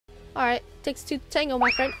Alright, takes two to tango,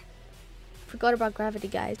 my friend. Forgot about gravity,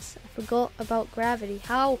 guys. I forgot about gravity.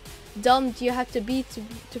 How dumb do you have to be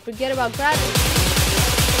to forget about gravity?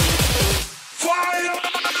 Fire!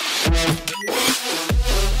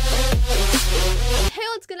 Hey,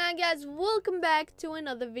 what's going on, guys? Welcome back to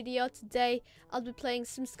another video. Today I'll be playing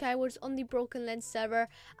some Skywars on the Broken Lens server.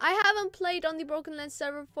 I haven't played on the Broken Lens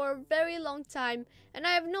server for a very long time, and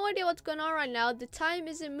I have no idea what's going on right now. The time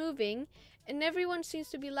isn't moving, and everyone seems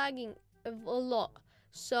to be lagging a lot.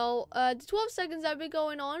 So the 12 seconds have been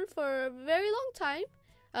going on for a very long time.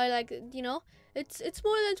 It's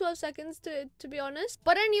more than 12 seconds to be honest.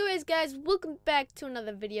 But anyways, guys, welcome back to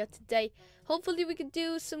another video today. Hopefully we could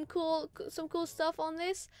do some cool stuff on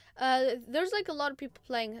this. There's like a lot of people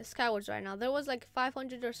playing Skywars right now. There was like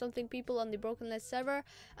 500 or something people on the Broken Lens server,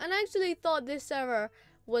 and I actually thought this server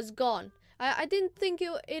was gone. I didn't think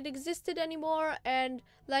it existed anymore, and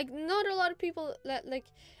like not a lot of people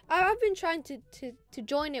I've been trying to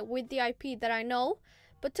join it with the IP that I know,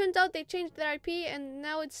 but turns out they changed their IP and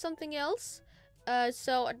now it's something else.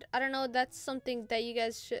 So I don't know. That's something that you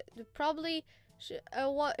guys should probably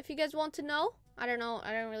if you guys want to know. I don't know.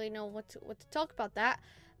 I don't really know what to talk about that.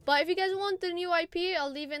 But if you guys want the new IP, I'll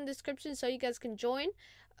leave it in the description so you guys can join.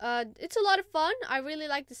 It's a lot of fun. I really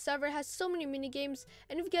like the server. It has so many mini games,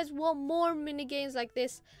 and if you guys want more mini games like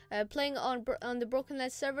this playing on the Broken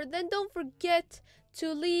Lens server, then don't forget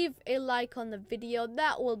to leave a like on the video.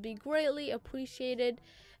 That will be greatly appreciated.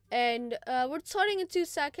 And we're starting in 2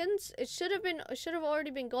 seconds. It should have already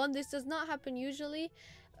been gone. This does not happen usually,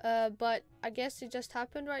 but I guess it just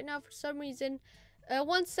happened right now for some reason.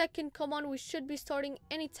 1 second. Come on, we should be starting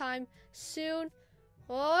anytime soon.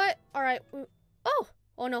 What? All right.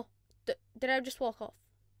 Oh no, did I just walk off?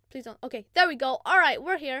 Please don't. Okay, there we go. All right,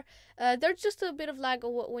 we're here. There's just a bit of lag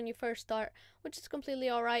when you first start, which is completely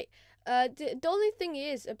all right. The only thing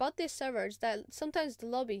is about this server is that sometimes the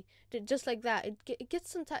lobby, just like that, it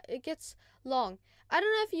gets long. I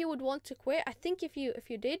don't know if you would want to quit. I think if you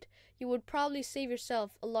did, you would probably save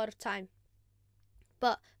yourself a lot of time.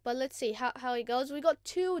 But let's see how it goes. We got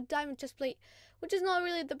 2 diamond chestplate, which is not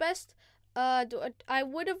really the best. I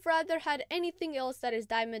would have rather had anything else that is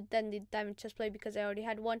diamond than the diamond chestplate because I already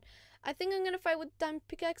had one. I think I'm gonna fight with diamond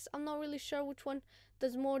pickaxe. I'm not really sure which one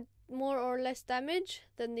does more or less damage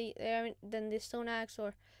than the stone axe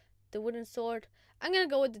or the wooden sword. I'm gonna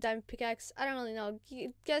go with the diamond pickaxe. I don't really know.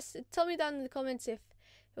 Guess tell me down in the comments if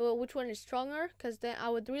which one is stronger, because then I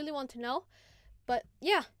would really want to know. But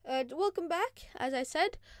yeah, welcome back. As I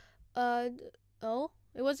said, oh.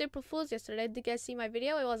 It was April Fool's yesterday. Did you guys see my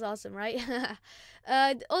video? It was awesome, right?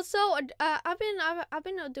 Also, I've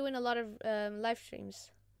been doing a lot of live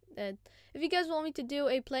streams. If you guys want me to do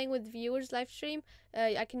a playing with viewers live stream,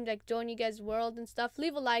 I can like join you guys' world and stuff.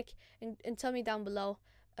 Leave a like and tell me down below.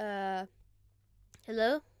 Hello,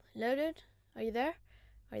 dude. Are you there?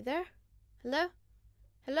 Are you there? Hello.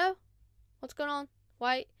 What's going on?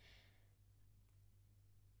 Why?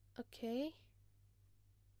 Okay.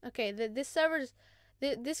 This server's.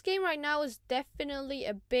 This game right now is definitely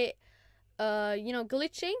a bit,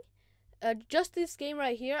 glitching. Just this game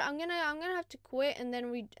right here. I'm gonna have to quit and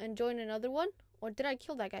then join another one. Or did I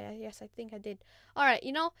kill that guy? Yes, I think I did. All right,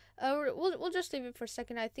 we'll just leave it for a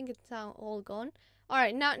second. I think it's now all gone. All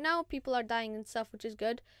right, now people are dying and stuff, which is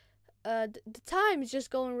good. The time is just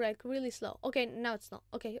going like really slow. Okay, now it's not.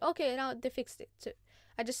 Okay, now they fixed it. So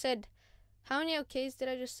I just said, how many OKs did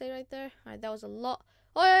I just say right there? All right, that was a lot.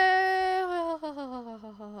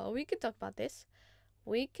 Oh, we can talk about this.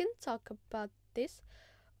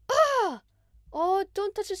 Ah! Oh,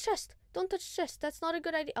 don't touch his chest. Don't touch his chest. That's not a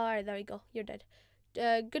good idea. Alright, there we go. You're dead.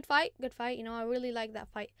 Good fight. You know, I really like that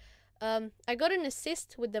fight. I got an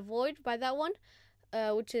assist with the void by that one,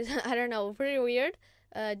 which is, I don't know, pretty weird.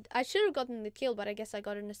 I should have gotten the kill, but I guess I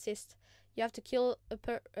got an assist. You have to kill a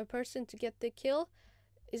person to get the kill.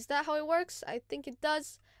 Is that how it works? I think it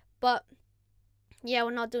does, but yeah,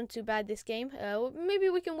 we're not doing too bad this game. Maybe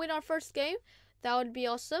we can win our first game. That would be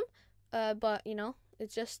awesome. But you know,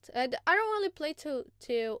 it's just I don't really play to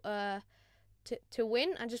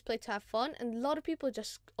win. I just play to have fun. And a lot of people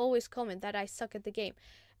just always comment that I suck at the game,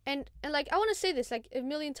 and like I want to say this like a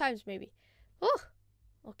million times maybe. Oh,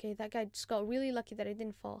 okay, that guy just got really lucky that he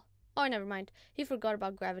didn't fall. Oh, never mind. He forgot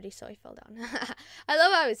about gravity, so he fell down. I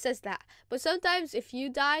love how it says that. But sometimes if you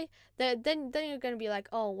die, then you're gonna be like,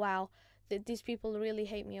 oh wow. These people really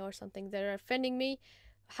hate me or something. They're offending me.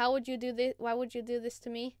 How would you do this? Why would you do this to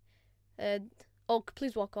me? Oh,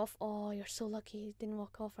 please walk off. Oh, you're so lucky. You didn't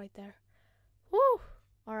walk off right there. Woo!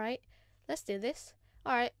 All right, let's do this.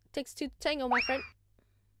 All right, takes 2 to tango, my friend.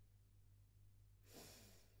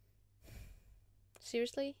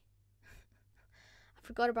 Seriously? I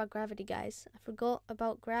forgot about gravity, guys. I forgot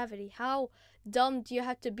about gravity. How dumb do you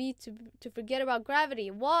have to be to forget about gravity?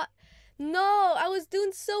 What? No, I was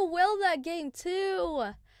doing so well that game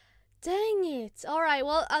too. Dang it. Alright,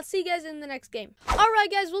 well, I'll see you guys in the next game.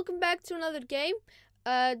 Alright, guys, welcome back to another game.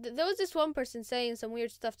 There was this one person saying some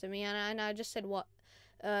weird stuff to me, and I just said what?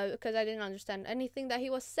 Because I didn't understand anything that he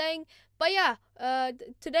was saying. But yeah,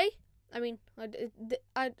 today, I mean,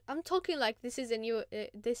 I'm talking like this is a new,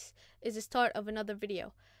 this is the start of another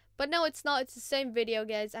video. But no, it's not. It's the same video,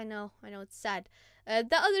 guys. I know, it's sad.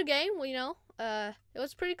 The other game, well, you know, it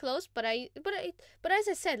was pretty close, but as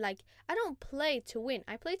I said, like, I don't play to win.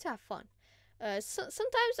 I play to have fun.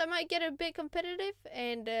 Sometimes I might get a bit competitive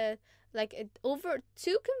and over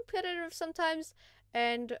too competitive sometimes,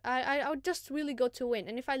 and I would just really go to win.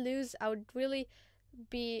 And if I lose, I would really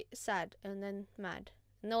be sad and then mad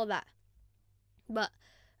and all that. But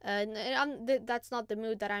that's not the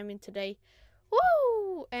mood that I'm in today.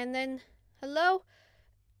 Woo! And then hello,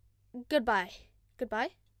 goodbye.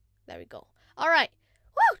 There we go. All right.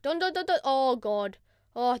 Woo! Don't. Oh God.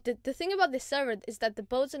 Oh, the thing about this server is that the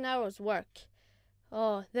bows and arrows work.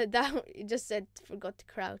 Oh, that it just said forgot to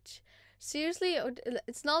crouch. Seriously,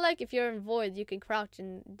 it's not like if you're in void you can crouch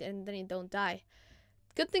and then you don't die.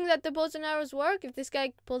 Good thing that the bows and arrows work. If this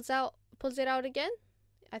guy pulls it out again,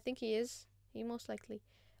 I think he is. He most likely.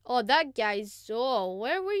 Oh, that guy's. Oh,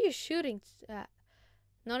 where were you shooting at?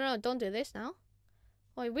 No, don't do this now.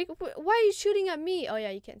 Oh, why are you shooting at me? Oh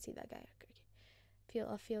yeah, you can't see that guy. Okay.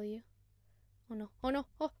 I feel you. Oh no.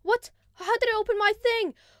 Oh, what? How did I open my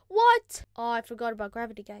thing? What? Oh, I forgot about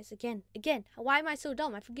gravity, guys. Again. Why am I so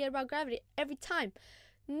dumb? I forget about gravity every time.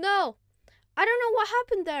 No. I don't know what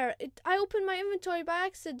happened there. I opened my inventory by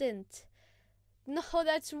accident. No,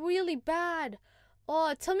 that's really bad.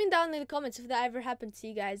 Oh, tell me down in the comments if that ever happened to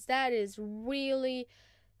you guys. That is really...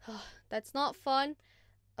 that's not fun.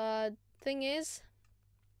 Thing is,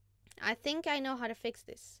 I think I know how to fix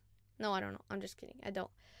this. No, I don't know. I'm just kidding. I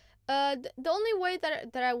don't. The only way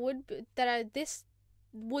this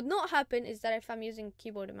would not happen is that if I'm using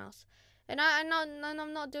keyboard and mouse, and I'm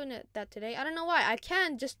not doing that today. I don't know why. I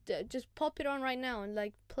can just pop it on right now and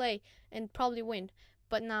like play and probably win,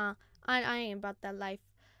 but nah, I ain't about that life.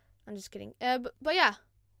 I'm just kidding. But yeah.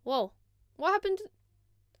 Whoa, what happened?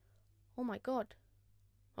 Oh my God.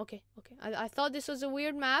 Okay. I thought this was a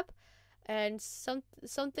weird map, and some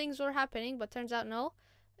things were happening, but turns out no.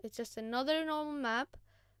 It's just another normal map.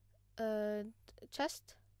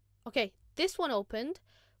 Chest. Okay, this one opened.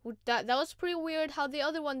 That was pretty weird how the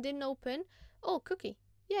other one didn't open. Oh, cookie.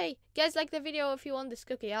 Yay. Guys, like the video if you want this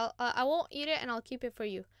cookie. I won't eat it, and I'll keep it for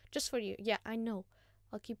you. Just for you. Yeah, I know.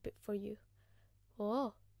 I'll keep it for you.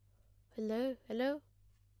 Oh. Hello,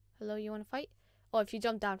 you want to fight? Oh, if you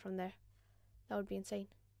jump down from there. That would be insane.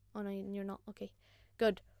 Oh no, you're not. Okay.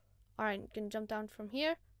 Good. Alright, you can jump down from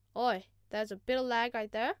here. Oi, there's a bit of lag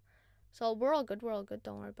right there. So we're all good.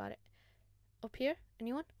 Don't worry about it. Up here?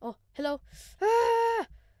 Anyone? Oh, hello. Die.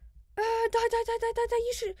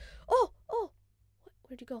 You should. Oh.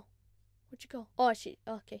 Where'd you go? Oh,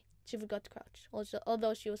 okay. She forgot to crouch.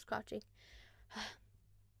 Although she was crouching.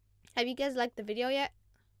 Have you guys liked the video yet?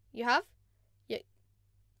 You have? Yeah.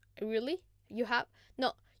 Really? You have?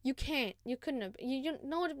 No, you can't. You couldn't have.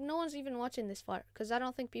 No one's even watching this far, because I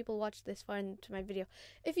don't think people watch this far into my video.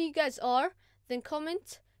 If you guys are, then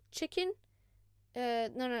comment chicken.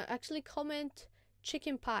 No. Actually, comment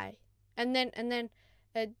chicken pie, and then,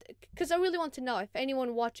 because I really want to know if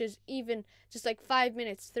anyone watches even just like 5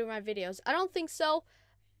 minutes through my videos. I don't think so.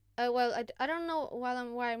 Well, I don't know why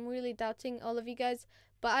I'm really doubting all of you guys,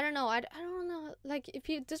 but I don't know. I don't know. Like, if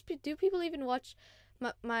you do people even watch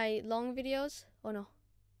my long videos? Oh no!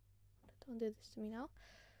 Don't do this to me now.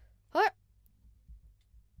 What?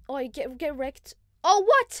 Oh, you get wrecked. Oh,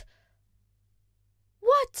 what?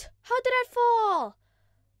 What? How did I fall?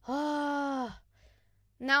 Ah.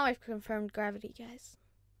 Now I've confirmed gravity, guys.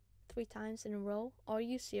 3 times in a row. Are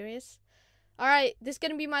you serious? Alright, this is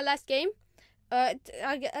gonna be my last game.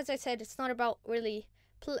 As I said, it's not about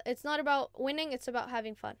it's not about winning, it's about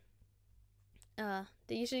having fun.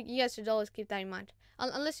 You guys should always keep that in mind.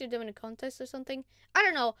 Unless you're doing a contest or something. I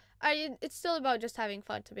don't know. It's still about just having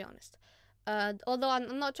fun, to be honest. Although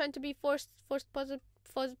I'm not trying to be forced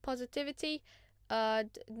positivity.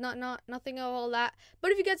 Nothing of all that.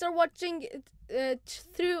 But if you guys are watching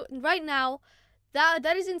through right now,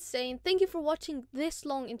 that is insane. Thank you for watching this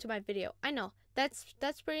long into my video. I know that's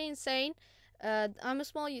pretty insane. I'm a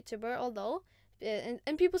small YouTuber, although,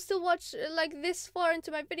 and people still watch like this far into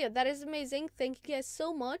my video. That is amazing. Thank you guys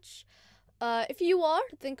so much. If you are,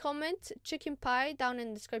 then comment chicken pie down in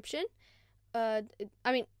the description. I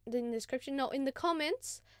mean, in the description. No, in the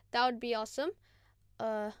comments. That would be awesome.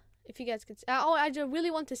 If you guys could. Oh, I just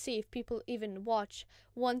really want to see if people even watch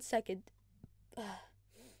 1 second.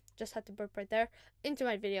 Just had to burp right there into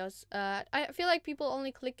my videos. I feel like people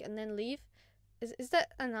only click and then leave. Is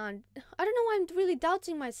that? I don't know why I'm really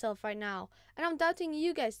doubting myself right now, and I'm doubting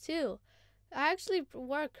you guys too. I actually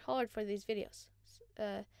work hard for these videos,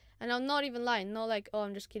 and I'm not even lying. Not like, oh,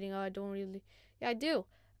 I'm just kidding. Oh, I don't really. Yeah, I do.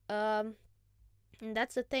 And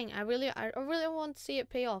that's the thing. I really want to see it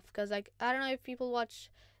pay off, because like I don't know if people watch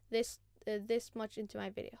this this much into my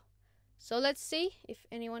video. So let's see if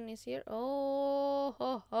anyone is here. Oh,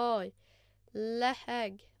 ho, ho.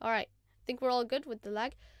 Lag. Alright. I think we're all good with the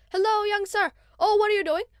lag. Hello, young sir. Oh, what are you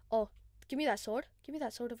doing? Oh, give me that sword. Give me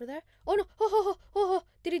that sword over there. Oh, no. Oh, oh, oh, oh.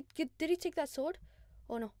 Did he take that sword?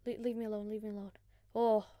 Oh, no. Leave me alone. Leave me alone.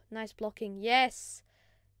 Oh, nice blocking. Yes.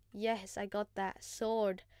 Yes, I got that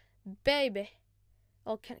sword. Baby.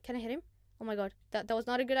 Oh, can I hit him? Oh, my God. That was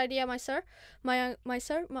not a good idea, my sir. My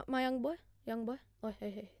young boy. Young boy. Oh,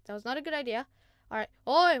 hey. That was not a good idea. Alright.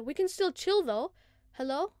 Oh, we can still chill, though.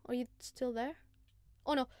 Hello? Are you still there?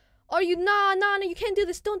 Oh, no. Are you? Nah, you can't do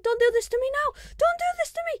this. Don't do this to me now. Don't do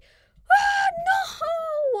this to me. Ah,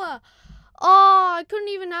 no. Oh, I couldn't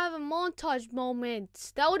even have a montage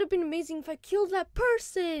moment. That would have been amazing if I killed that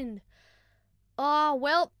person. Oh,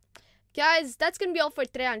 well, guys, that's going to be all for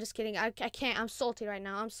today. I'm just kidding. I can't. I'm salty right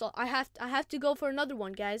now. I have to go for another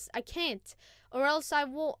one, guys. I can't. Or else I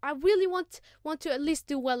really want to at least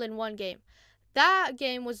do well in one game. That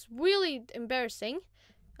game was really embarrassing.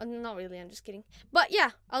 Not really, I'm just kidding. But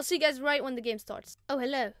yeah, I'll see you guys right when the game starts. Oh,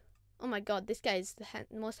 hello. Oh my God, this guy is the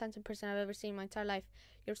most handsome person I've ever seen in my entire life.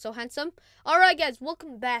 You're so handsome. Alright guys,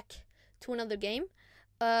 welcome back to another game.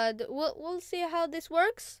 We'll see how this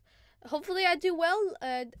works. Hopefully I do well.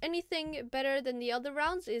 Anything better than the other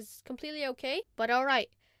rounds is completely okay. But alright.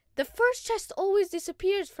 The first chest always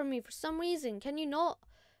disappears from me for some reason. Can you not?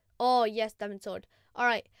 Oh, yes, diamond sword.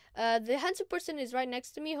 Alright. The handsome person is right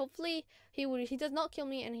next to me. Hopefully he does not kill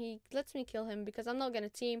me and he lets me kill him, because I'm not gonna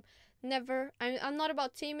team. Never. I'm not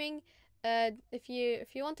about teaming. If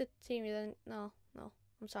you want to team me, then no.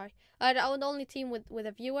 I'm sorry. I would only team with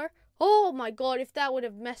a viewer. Oh my God, if that would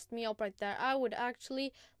have messed me up right there, I would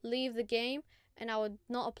actually leave the game and I would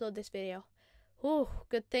not upload this video. Oh,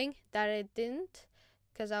 good thing that it didn't.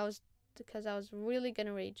 Because I was really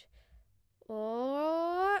gonna rage.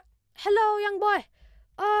 Oh, hello, young boy.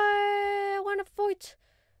 I wanna fight.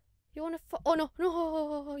 You wanna fight? Oh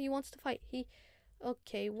no, he wants to fight.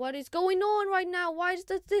 Okay, what is going on right now? Why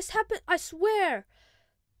does this happen? I swear.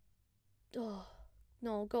 Oh,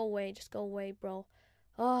 no, go away. Just go away, bro.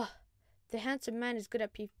 Oh, the handsome man is good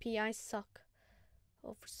at PvP. I suck.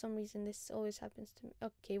 Oh, for some reason this always happens to me.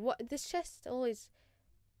 Okay, what? This chest always.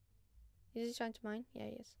 Is he trying to mine? Yeah,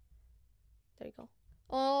 he is. There you go.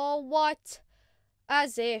 Oh, what?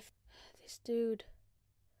 As if. This dude.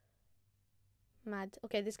 Mad.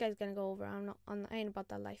 Okay, this guy's gonna go over. I ain't about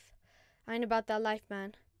that life. I ain't about that life,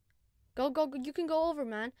 man. Go. You can go over,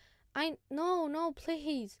 man. No,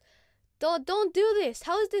 please. Don't do this.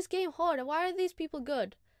 How is this game hard? Why are these people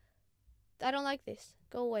good? I don't like this.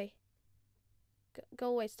 Go away. Go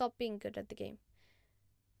away. Stop being good at the game.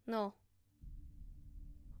 No.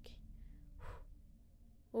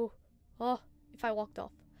 Oh, if I walked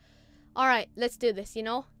off. Alright, let's do this, you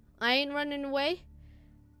know? I ain't running away.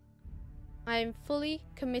 I'm fully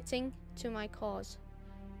committing to my cause.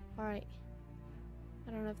 Alright.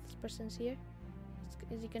 I don't know if this person's here.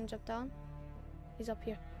 Is he gonna jump down? He's up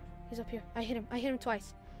here. I hit him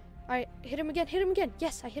twice. Alright, hit him again.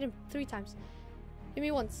 Yes, I hit him 3 times. Hit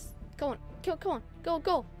me once. Go on. Come on.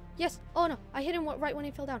 Go. Yes. Oh no, I hit him right when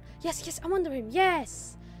he fell down. Yes, I'm under him.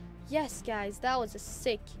 Yes, guys, that was a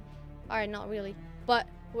sick. Alright, not really, but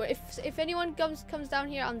if anyone comes down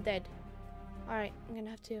here, I'm dead. Alright, I'm gonna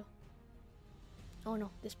have to. Oh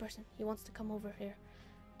no, this person, he wants to come over here.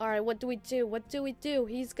 Alright, what do we do?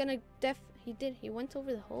 He's gonna he went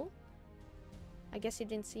over the hole? I guess he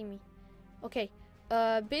didn't see me. Okay,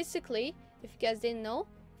 basically, if you guys didn't know,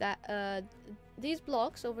 that these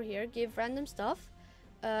blocks over here give random stuff.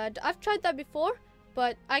 I've tried that before,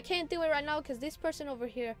 but I can't do it right now because this person over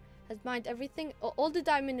here has mined everything. All the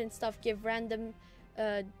diamond and stuff give random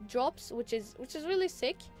drops, which is really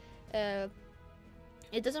sick.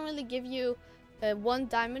 It doesn't really give you 1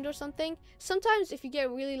 diamond or something. Sometimes if you get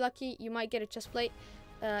really lucky, you might get a chest plate.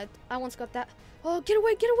 I once got that. Oh, get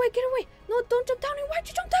away! No, don't jump down! Why'd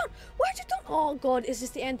you jump down? Oh God, is this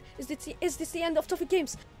the end? Is this the end of Tawfik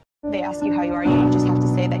Games? They ask you how you are, you just have to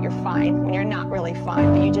say that you're fine when you're not really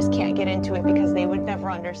fine, but you just can't get into it because they would never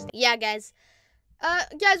understand. Yeah, guys.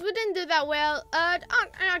 Guys, we didn't do that well.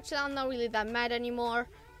 Actually, I'm not really that mad anymore.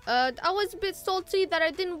 I was a bit salty that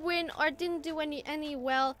I didn't win or didn't do any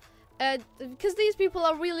well. Because these people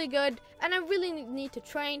are really good and I really need to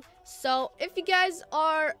train. So if you guys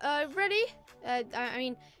are ready, I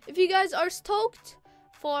mean, if you guys are stoked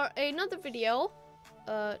for another video,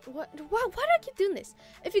 why do I keep doing this?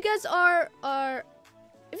 If you guys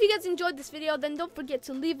if you guys enjoyed this video, then don't forget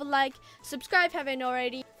to leave a like, subscribe if you haven't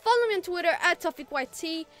already, follow me on Twitter at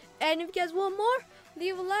TawfikYT, and if you guys want more,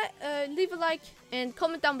 leave a like and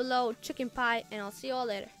comment down below chicken pie, and I'll see you all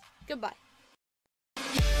later. Goodbye.